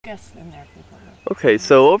Guests in there, people. Okay,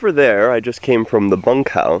 so over there, I just came from the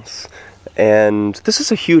bunkhouse, and this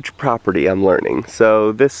is a huge property, I'm learning.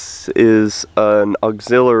 So this is an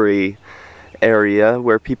auxiliary area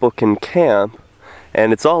where people can camp,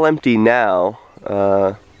 and it's all empty now.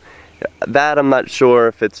 That I'm not sure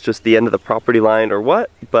if it's just the end of the property line or what,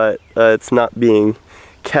 but it's not being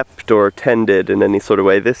kept or tended in any sort of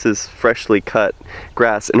way. This is freshly cut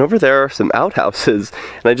grass, and over there are some outhouses,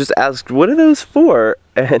 and I just asked, what are those for?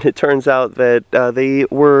 And it turns out that they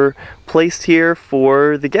were placed here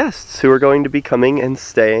for the guests who are going to be coming and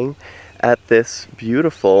staying at this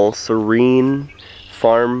beautiful, serene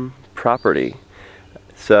farm property.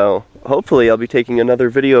 So hopefully I'll be taking another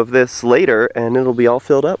video of this later, and it'll be all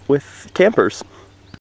filled up with campers.